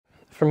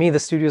For me, the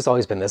studio's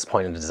always been this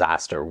point of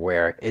disaster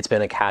where it's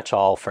been a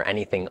catch-all for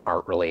anything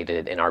art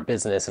related in our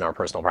business and our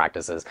personal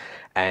practices.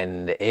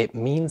 And it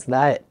means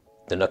that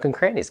the nook and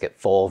crannies get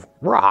full of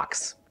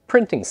rocks,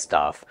 printing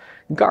stuff,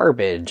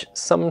 garbage,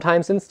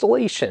 sometimes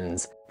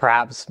installations.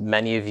 Perhaps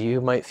many of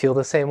you might feel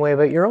the same way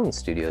about your own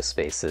studio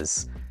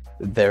spaces.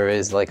 There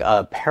is like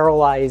a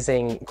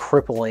paralyzing,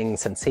 crippling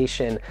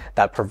sensation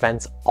that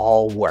prevents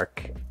all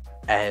work.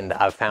 And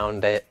I've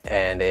found it,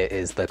 and it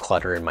is the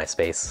clutter in my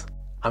space.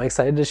 I'm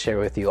excited to share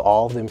with you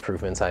all the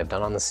improvements I've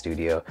done on the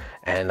studio,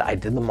 and I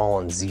did them all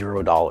on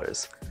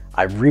 $0.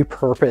 I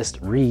repurposed,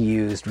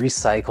 reused,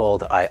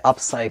 recycled, I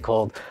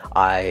upcycled,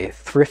 I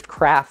thrift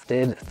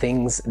crafted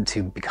things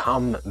to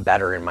become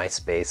better in my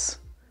space.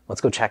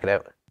 Let's go check it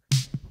out.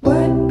 What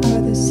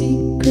are the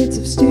secrets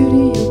of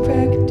studio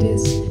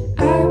practice?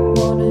 I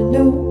wanna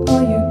know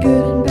all your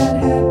good and bad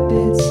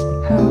habits.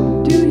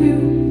 How do you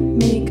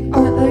make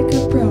art like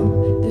a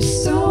pro?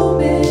 There's so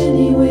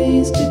many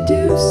ways to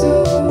do so.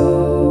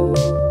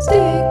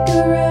 Stick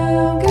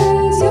around,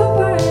 cause you'll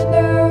find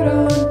out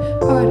on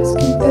Artist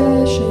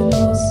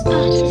Confessionals.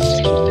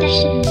 Artist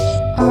Confessionals.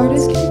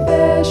 Artist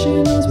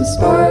Confessionals with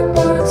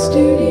Sparkbox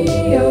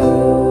Studio.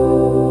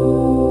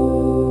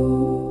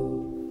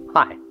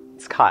 Hi,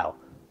 it's Kyle.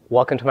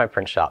 Welcome to my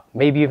print shop.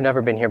 Maybe you've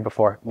never been here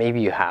before, maybe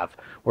you have.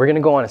 We're gonna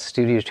go on a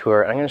studio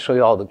tour and I'm gonna show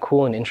you all the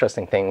cool and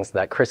interesting things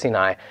that Chrissy and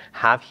I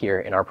have here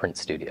in our print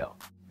studio.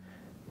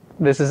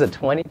 This is a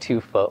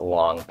 22-foot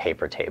long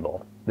paper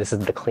table. This is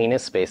the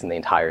cleanest space in the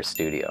entire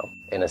studio.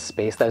 In a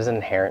space that is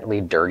inherently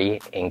dirty,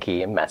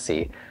 inky, and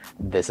messy,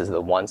 this is the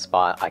one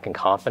spot I can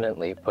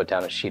confidently put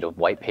down a sheet of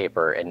white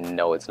paper and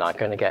know it's not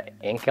gonna get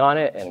ink on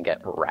it and get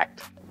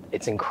wrecked.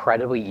 It's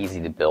incredibly easy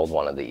to build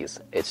one of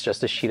these. It's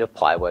just a sheet of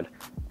plywood,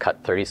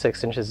 cut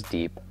 36 inches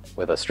deep,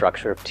 with a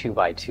structure of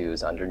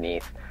 2x2s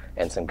underneath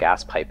and some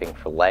gas piping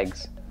for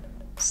legs,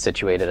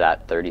 situated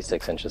at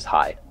 36 inches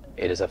high.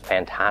 It is a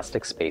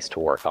fantastic space to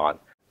work on.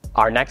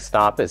 Our next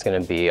stop is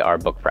going to be our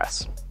book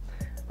press.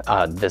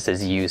 This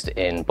is used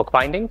in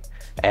bookbinding,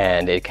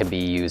 and it can be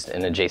used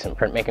in adjacent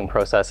printmaking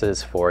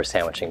processes for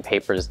sandwiching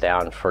papers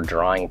down, for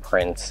drawing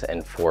prints,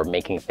 and for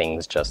making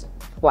things just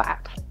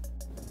flat.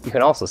 You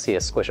can also see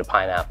a squish of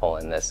pineapple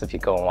in this if you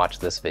go and watch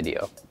this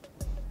video.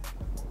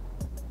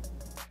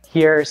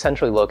 Here,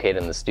 centrally located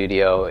in the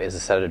studio, is a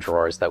set of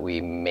drawers that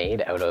we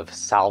made out of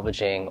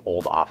salvaging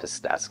old office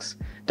desks.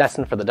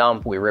 Destined for the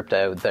dump, we ripped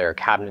out their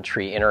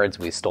cabinetry innards,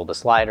 we stole the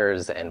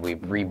sliders, and we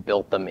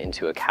rebuilt them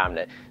into a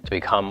cabinet to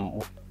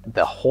become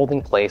the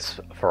holding place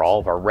for all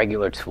of our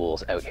regular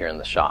tools out here in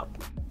the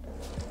shop.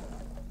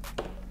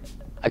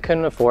 I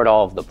couldn't afford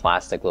all of the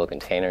plastic little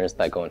containers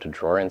that go into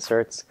drawer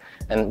inserts,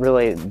 and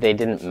really they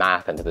didn't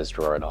math into this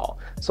drawer at all.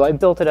 So I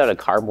built it out of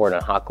cardboard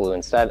and hot glue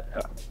instead.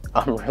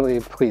 I'm really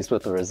pleased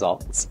with the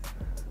results.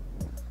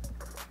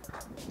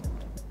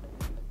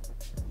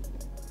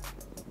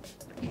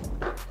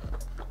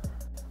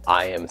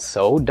 I am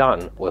so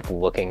done with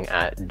looking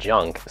at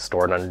junk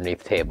stored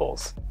underneath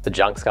tables. The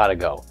junk's gotta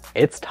go.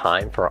 It's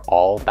time for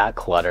all that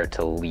clutter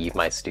to leave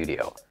my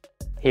studio.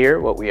 Here,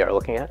 what we are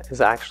looking at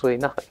is actually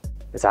nothing.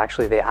 It's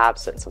actually the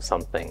absence of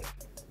something.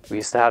 We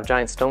used to have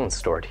giant stones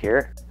stored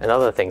here, and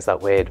other things that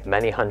weighed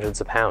many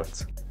hundreds of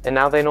pounds. And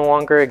now they no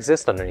longer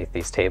exist underneath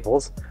these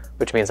tables,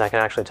 which means I can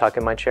actually tuck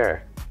in my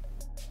chair.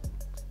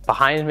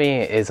 Behind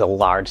me is a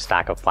large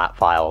stack of flat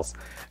files,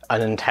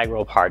 an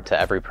integral part to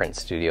every print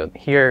studio.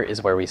 Here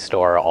is where we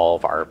store all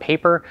of our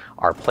paper,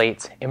 our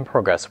plates,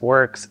 in-progress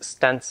works,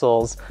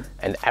 stencils,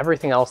 and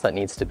everything else that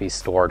needs to be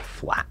stored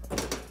flat.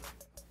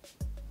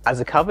 As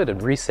a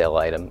coveted resale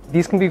item,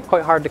 these can be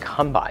quite hard to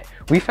come by.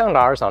 We found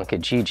ours on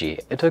Kijiji.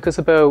 It took us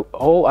about,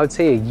 I would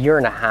say a year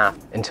and a half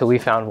until we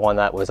found one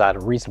that was at a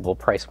reasonable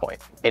price point.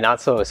 A not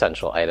so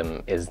essential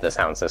item is the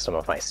sound system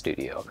of my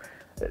studio.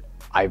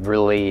 I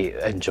really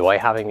enjoy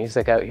having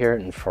music out here,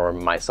 and for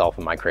myself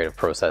and my creative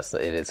process,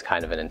 it is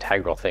kind of an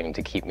integral thing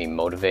to keep me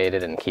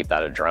motivated and keep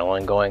that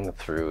adrenaline going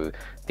through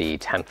the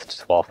 10th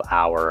to 12th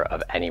hour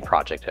of any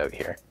project out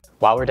here.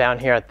 While we're down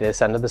here at this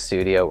end of the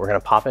studio, we're gonna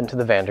pop into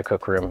the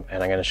Vandercook room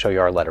and I'm gonna show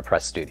you our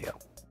letterpress studio.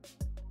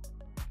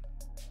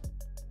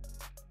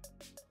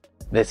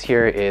 This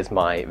here is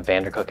my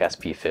Vandercook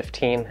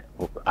SP15.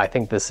 I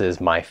think this is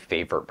my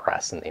favorite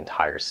press in the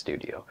entire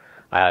studio.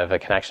 I have a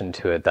connection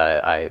to it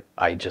that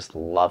I just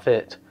love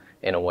it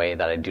in a way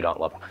that I do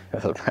not love my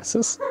other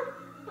presses.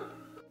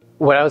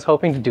 What I was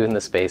hoping to do in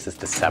this space is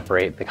to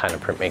separate the kind of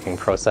printmaking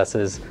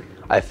processes.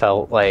 I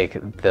felt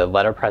like the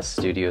letterpress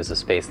studio is a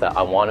space that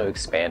I want to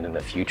expand in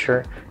the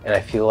future, and I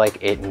feel like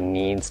it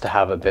needs to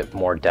have a bit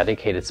more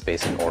dedicated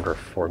space in order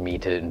for me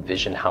to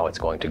envision how it's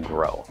going to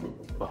grow.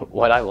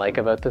 What I like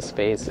about this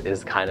space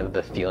is kind of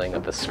the feeling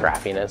of the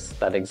scrappiness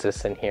that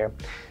exists in here.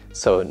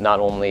 So not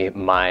only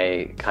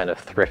my kind of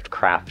thrift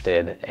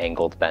crafted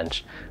angled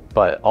bench,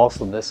 but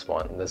also this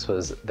one. This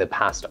was the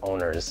past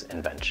owner's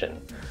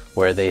invention,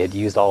 where they had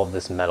used all of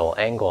this metal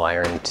angle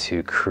iron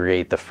to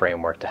create the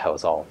framework to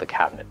house all of the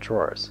cabinet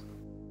drawers.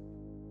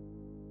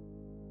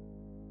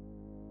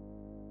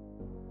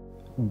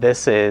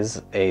 This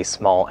is a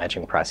small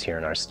etching press here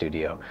in our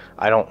studio.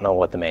 I don't know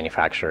what the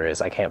manufacturer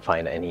is. I can't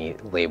find any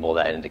label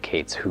that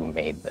indicates who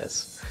made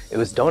this. It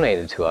was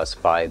donated to us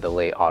by the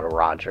late Otto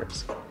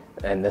Rogers,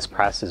 and this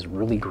press is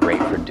really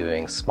great for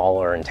doing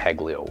smaller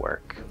intaglio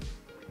work.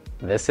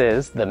 This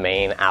is the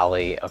main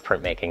alley of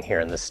printmaking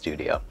here in the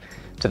studio.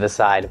 To the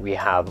side, we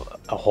have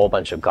a whole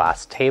bunch of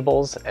glass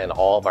tables and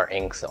all of our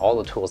inks, all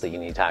the tools that you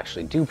need to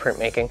actually do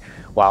printmaking,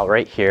 while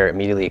right here,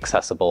 immediately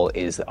accessible,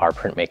 is our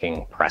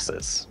printmaking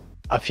presses.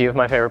 A few of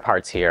my favorite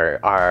parts here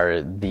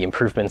are the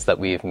improvements that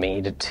we've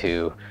made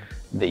to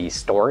the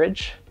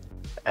storage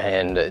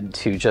and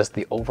to just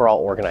the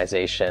overall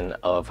organization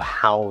of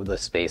how the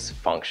space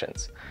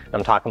functions.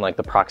 I'm talking like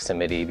the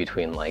proximity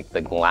between like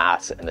the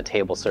glass and the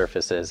table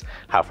surfaces,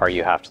 how far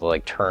you have to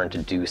like turn to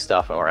do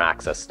stuff or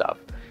access stuff.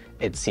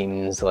 It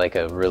seems like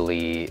a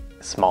really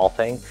small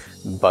thing,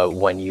 but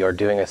when you're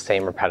doing the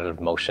same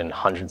repetitive motion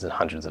hundreds and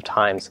hundreds of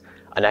times,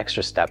 an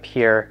extra step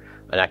here,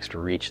 an extra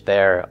reach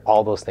there,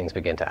 all those things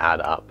begin to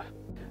add up.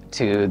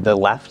 To the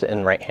left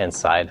and right hand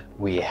side,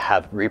 we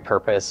have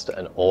repurposed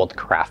an old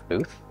craft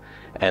booth,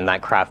 and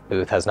that craft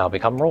booth has now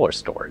become roller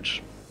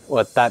storage.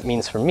 What that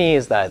means for me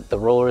is that the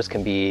rollers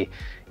can be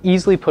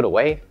easily put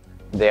away.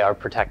 They are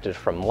protected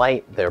from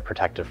light, they're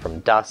protected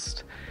from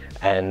dust,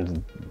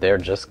 and they're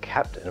just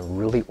kept in a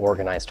really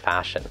organized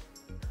fashion.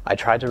 I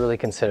tried to really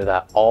consider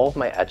that all of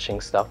my etching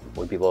stuff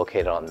would be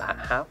located on that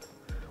half,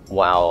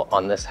 while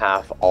on this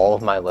half, all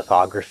of my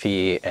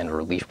lithography and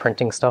relief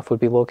printing stuff would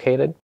be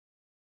located.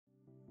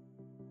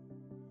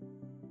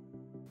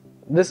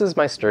 This is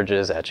my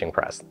Sturgis etching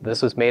press.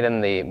 This was made in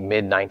the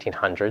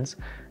mid-1900s,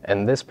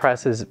 and this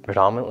press is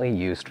predominantly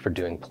used for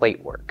doing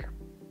plate work.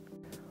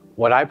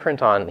 What I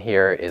print on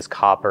here is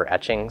copper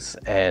etchings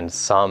and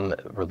some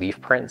relief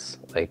prints,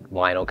 like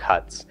lino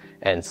cuts,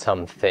 and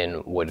some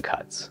thin wood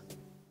cuts.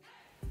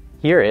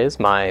 Here is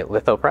my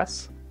litho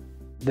press.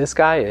 This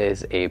guy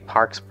is a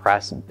Parks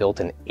press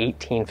built in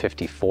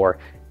 1854,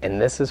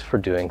 and this is for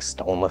doing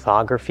stone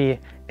lithography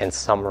and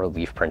some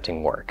relief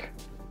printing work.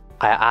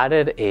 I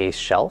added a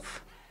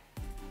shelf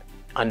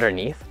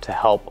underneath to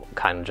help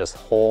kind of just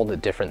hold the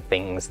different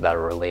things that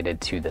are related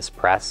to this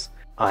press.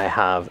 I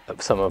have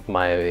some of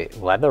my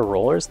leather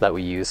rollers that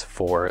we use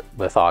for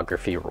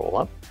lithography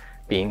roll-up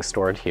being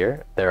stored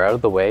here. They're out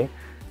of the way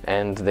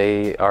and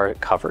they are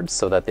covered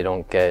so that they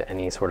don't get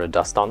any sort of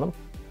dust on them.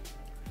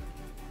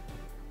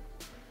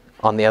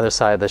 On the other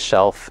side of the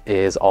shelf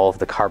is all of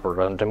the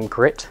carborundum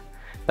grit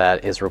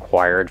that is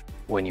required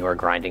when you are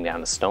grinding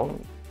down a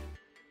stone.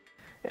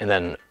 And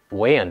then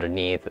way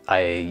underneath,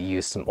 I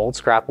used some old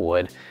scrap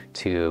wood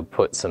to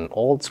put some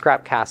old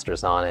scrap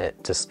casters on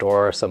it to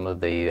store some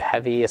of the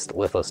heaviest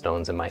litho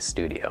stones in my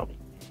studio.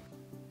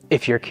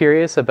 If you're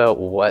curious about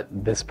what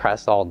this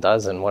press all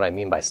does and what I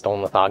mean by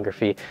stone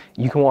lithography,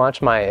 you can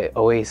watch my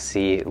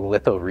OAC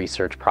litho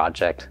research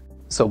project.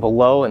 So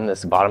below in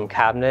this bottom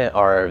cabinet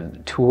are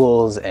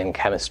tools and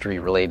chemistry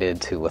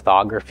related to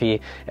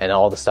lithography and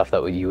all the stuff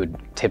that you would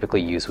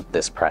typically use with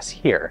this press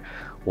here,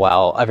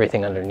 while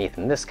everything underneath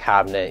in this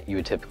cabinet you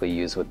would typically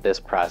use with this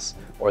press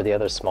or the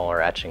other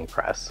smaller etching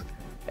press.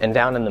 And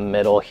down in the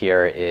middle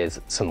here is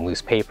some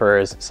loose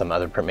papers, some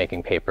other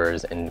printmaking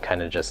papers, and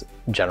kind of just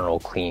general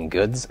clean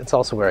goods. It's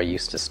also where I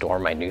used to store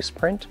my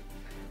newsprint.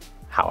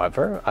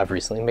 However, I've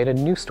recently made a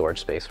new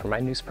storage space for my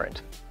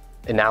newsprint.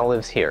 It now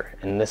lives here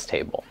in this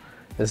table.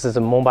 This is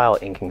a mobile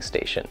inking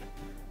station.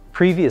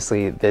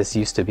 Previously, this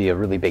used to be a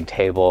really big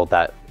table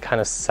that kind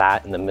of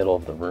sat in the middle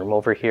of the room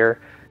over here.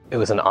 It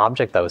was an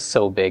object that was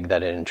so big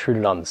that it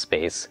intruded on the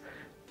space,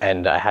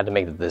 and I had to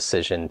make the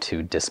decision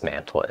to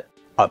dismantle it.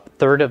 A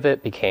third of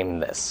it became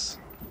this.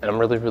 And I'm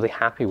really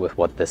happy with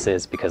what this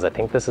is because I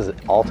think this is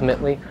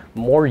ultimately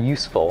more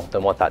useful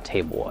than what that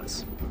table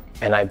was.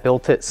 And I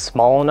built it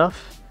small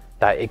enough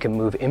that it can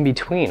move in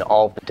between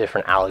all the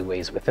different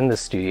alleyways within the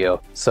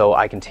studio, so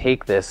I can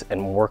take this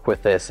and work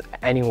with this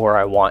anywhere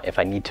I want if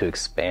I need to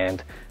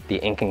expand the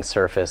inking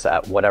surface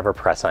at whatever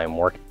press I'm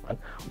working on,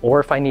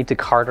 or if I need to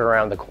cart it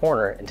around the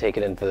corner and take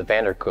it into the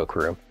Vandercook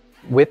room.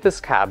 With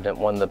this cabinet,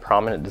 one of the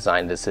prominent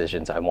design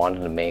decisions I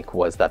wanted to make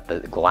was that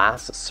the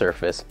glass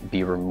surface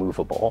be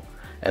removable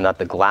and that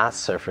the glass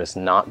surface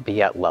not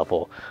be at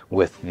level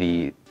with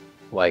the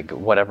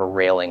whatever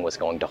railing was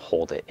going to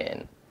hold it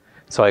in.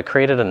 So I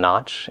created a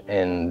notch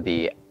in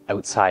the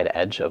outside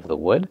edge of the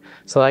wood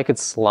so that I could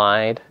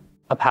slide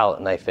a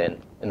palette knife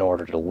in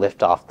order to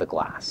lift off the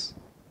glass.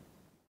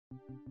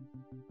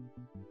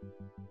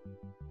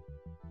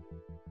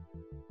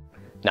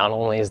 Not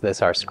only is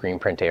this our screen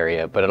print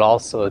area, but it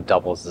also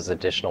doubles as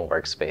additional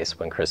workspace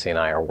when Chrissy and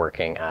I are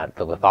working at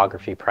the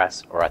lithography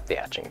press or at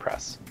the etching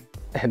press.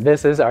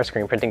 This is our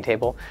screen printing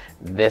table.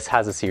 This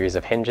has a series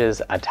of hinges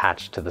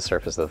attached to the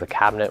surface of the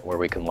cabinet where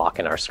we can lock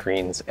in our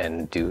screens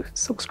and do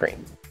silkscreen.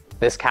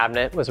 This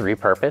cabinet was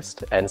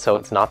repurposed, and so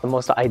it's not the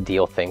most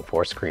ideal thing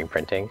for screen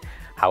printing.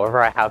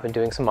 However, I have been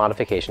doing some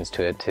modifications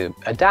to it to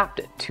adapt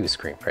it to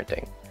screen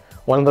printing.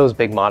 One of those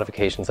big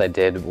modifications I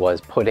did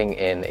was putting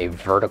in a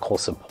vertical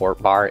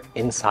support bar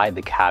inside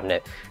the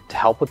cabinet to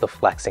help with the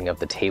flexing of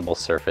the table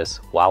surface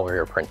while we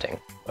were printing.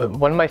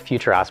 One of my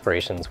future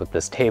aspirations with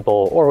this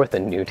table, or with a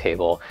new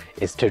table,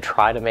 is to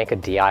try to make a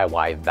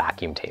DIY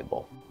vacuum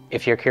table.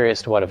 If you're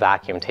curious to what a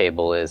vacuum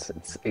table is,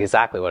 it's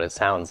exactly what it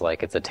sounds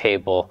like. It's a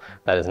table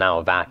that is now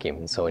a vacuum,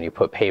 and so when you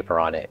put paper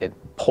on it, it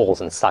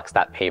pulls and sucks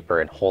that paper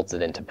and holds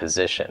it into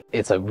position.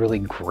 It's a really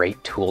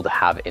great tool to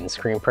have in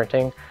screen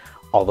printing,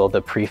 although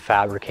the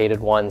prefabricated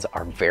ones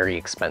are very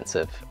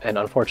expensive and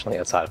unfortunately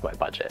outside of my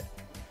budget.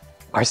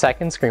 Our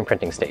second screen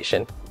printing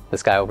station,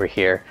 this guy over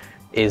here,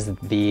 is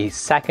the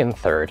second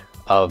third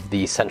of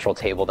the central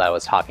table that I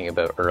was talking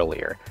about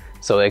earlier.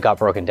 So it got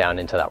broken down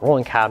into that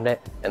rolling cabinet,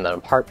 and then a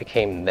part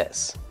became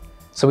this.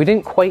 So we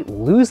didn't quite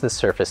lose the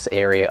surface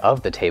area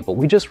of the table,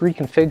 we just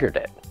reconfigured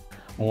it.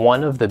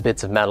 One of the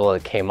bits of metal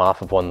that came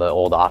off of one of the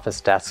old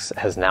office desks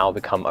has now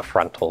become a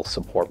frontal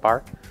support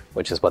bar,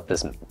 which is what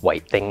this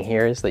white thing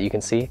here is that you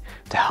can see,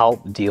 to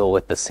help deal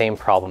with the same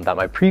problem that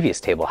my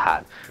previous table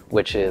had,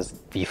 which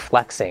is the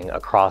flexing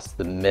across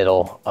the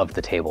middle of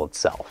the table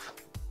itself.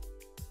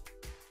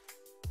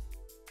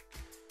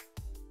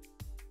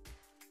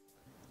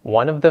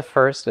 One of the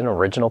first and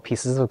original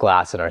pieces of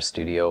glass in our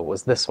studio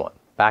was this one.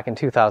 Back in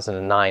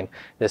 2009,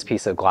 this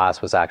piece of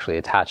glass was actually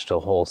attached to a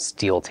whole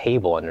steel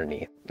table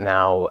underneath.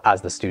 Now,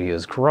 as the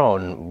studio's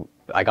grown,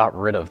 I got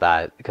rid of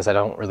that because I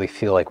don't really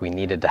feel like we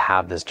needed to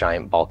have this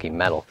giant bulky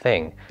metal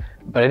thing.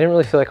 But I didn't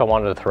really feel like I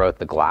wanted to throw out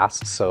the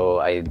glass, so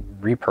I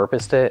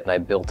repurposed it and I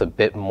built a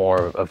bit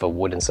more of a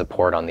wooden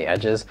support on the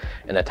edges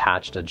and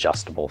attached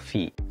adjustable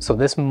feet. So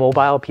this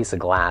mobile piece of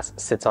glass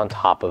sits on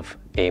top of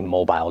a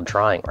mobile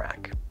drawing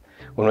rack.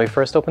 When we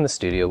first opened the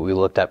studio, we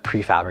looked at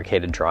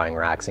prefabricated drawing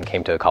racks and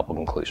came to a couple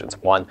conclusions.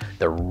 One,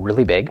 they're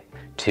really big.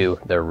 Two,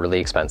 they're really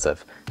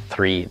expensive.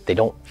 Three, they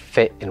don't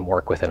fit and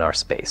work within our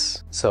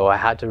space. So I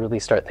had to really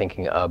start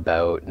thinking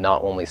about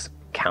not only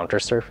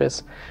counter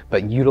surface,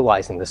 but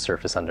utilizing the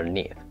surface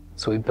underneath.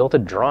 So we built a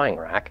drawing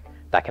rack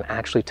that can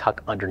actually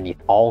tuck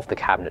underneath all of the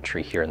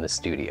cabinetry here in the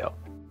studio.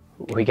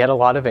 We get a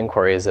lot of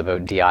inquiries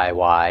about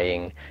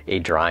DIYing a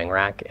drawing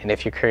rack, and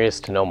if you're curious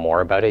to know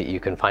more about it, you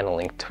can find a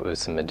link to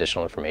some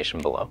additional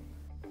information below.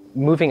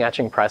 Moving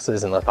etching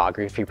presses and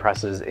lithography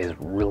presses is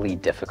really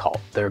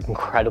difficult. They're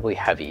incredibly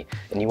heavy,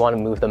 and you want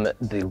to move them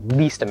the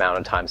least amount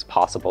of times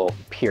possible,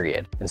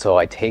 period. And so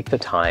I take the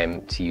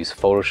time to use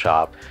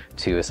Photoshop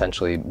to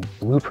essentially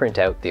blueprint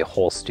out the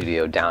whole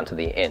studio down to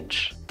the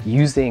inch.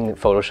 Using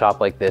Photoshop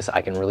like this,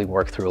 I can really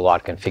work through a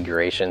lot of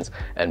configurations,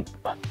 and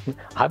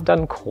I've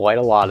done quite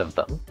a lot of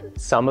them.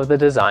 Some of the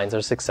designs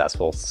are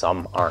successful,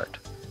 some aren't.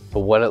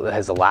 But what it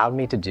has allowed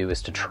me to do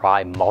is to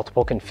try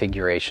multiple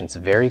configurations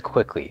very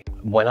quickly.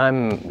 When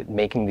I'm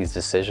making these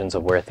decisions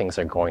of where things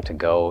are going to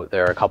go,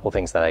 there are a couple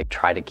things that I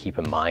try to keep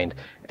in mind,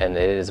 and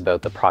it is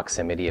about the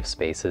proximity of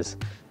spaces.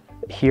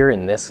 Here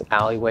in this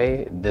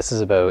alleyway, this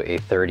is about a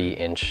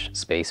 30-inch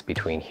space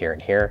between here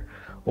and here,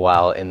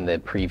 while in the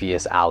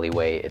previous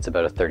alleyway, it's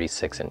about a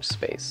 36-inch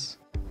space.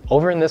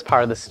 Over in this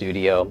part of the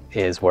studio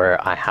is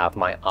where I have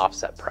my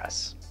offset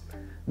press.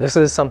 This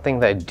is something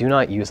that I do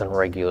not use on a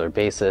regular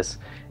basis,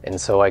 and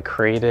so I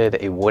created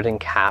a wooden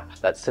cap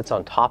that sits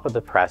on top of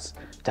the press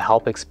to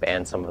help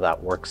expand some of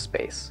that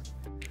workspace.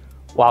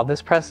 While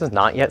this press has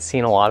not yet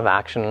seen a lot of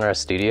action in our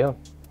studio,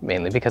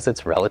 mainly because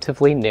it's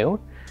relatively new,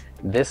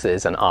 this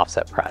is an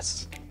offset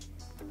press.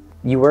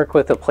 You work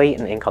with a plate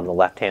and ink on the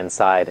left-hand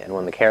side, and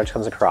when the carriage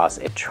comes across,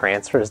 it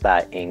transfers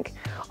that ink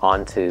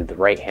onto the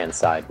right-hand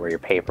side where your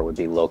paper would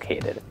be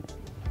located.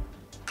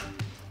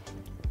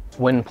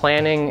 When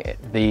planning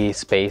the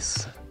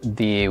space,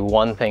 the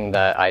one thing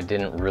that I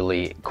didn't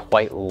really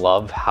quite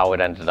love how it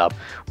ended up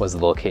was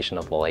the location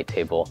of the light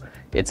table.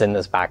 It's in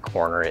this back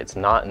corner. It's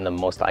not in the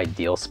most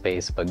ideal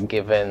space, but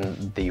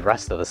given the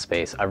rest of the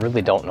space, I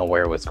really don't know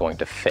where it was going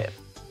to fit.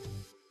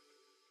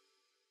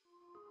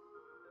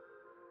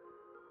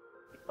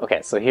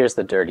 Okay, so here's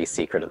the dirty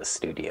secret of the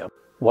studio.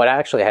 What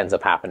actually ends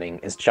up happening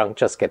is junk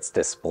just gets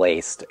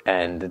displaced,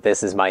 and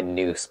this is my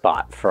new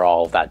spot for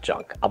all of that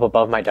junk. Up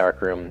above my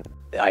darkroom,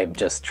 I've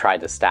just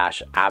tried to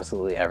stash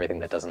absolutely everything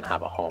that doesn't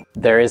have a home.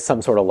 There is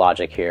some sort of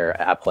logic here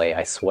at play,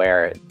 I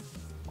swear.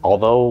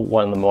 Although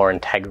one of the more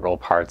integral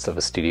parts of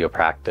a studio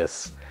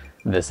practice,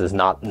 this is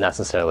not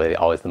necessarily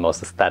always the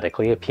most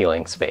aesthetically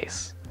appealing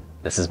space.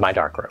 This is my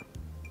darkroom.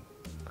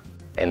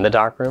 In the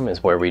darkroom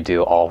is where we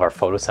do all of our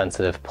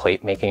photosensitive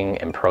plate making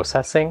and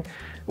processing,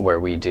 where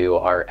we do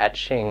our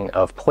etching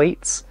of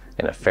plates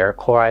in a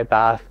ferrochloride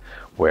bath,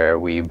 where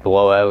we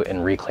blow out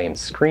and reclaim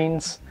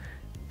screens.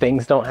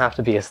 Things don't have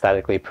to be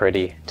aesthetically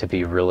pretty to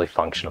be really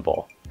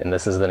functionable, and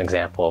this is an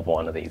example of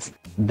one of these.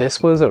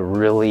 This was a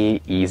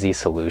really easy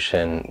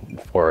solution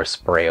for a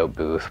spray out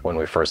booth when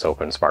we first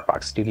opened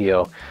Sparkbox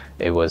Studio.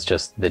 It was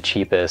just the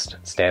cheapest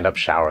stand-up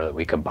shower that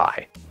we could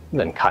buy,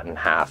 then cut in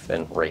half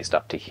and raised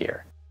up to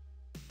here.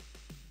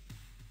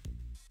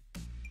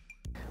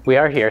 We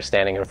are here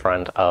standing in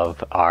front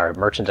of our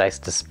merchandise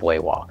display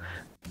wall.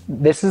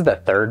 This is the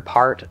third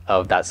part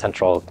of that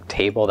central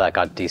table that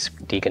got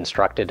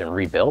deconstructed and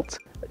rebuilt.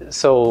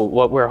 So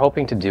what we're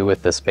hoping to do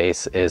with this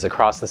space is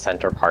across the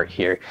center part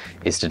here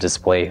is to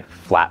display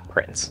flat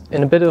prints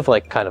in a bit of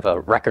like kind of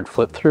a record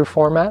flip through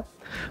format,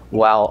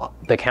 while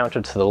the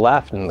counter to the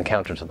left and the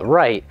counter to the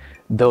right,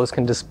 those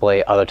can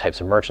display other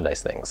types of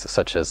merchandise things,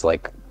 such as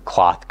like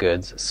cloth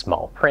goods,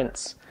 small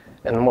prints.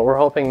 And what we're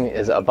hoping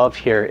is above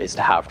here is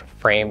to have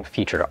frame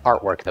featured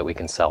artwork that we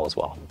can sell as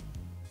well.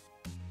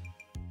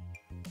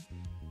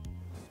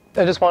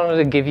 I just wanted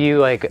to give you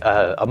like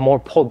a more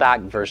pulled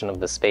back version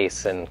of the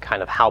space and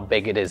kind of how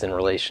big it is in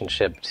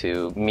relationship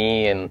to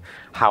me and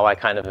how I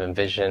kind of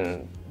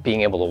envision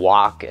being able to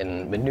walk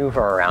and maneuver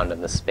around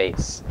in the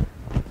space.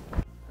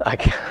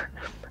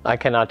 I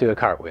cannot do a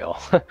cartwheel.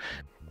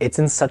 It's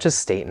in such a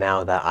state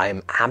now that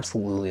I'm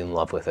absolutely in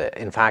love with it.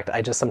 In fact,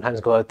 I just sometimes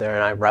go out there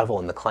and I revel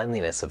in the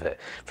cleanliness of it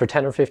for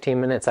 10 or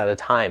 15 minutes at a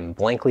time,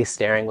 blankly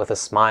staring with a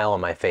smile on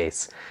my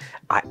face.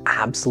 I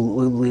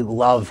absolutely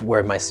love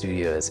where my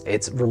studio is.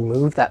 It's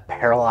removed that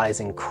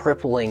paralyzing,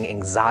 crippling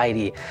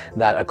anxiety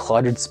that a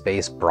cluttered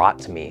space brought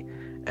to me,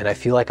 and I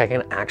feel like I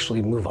can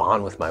actually move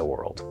on with my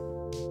world.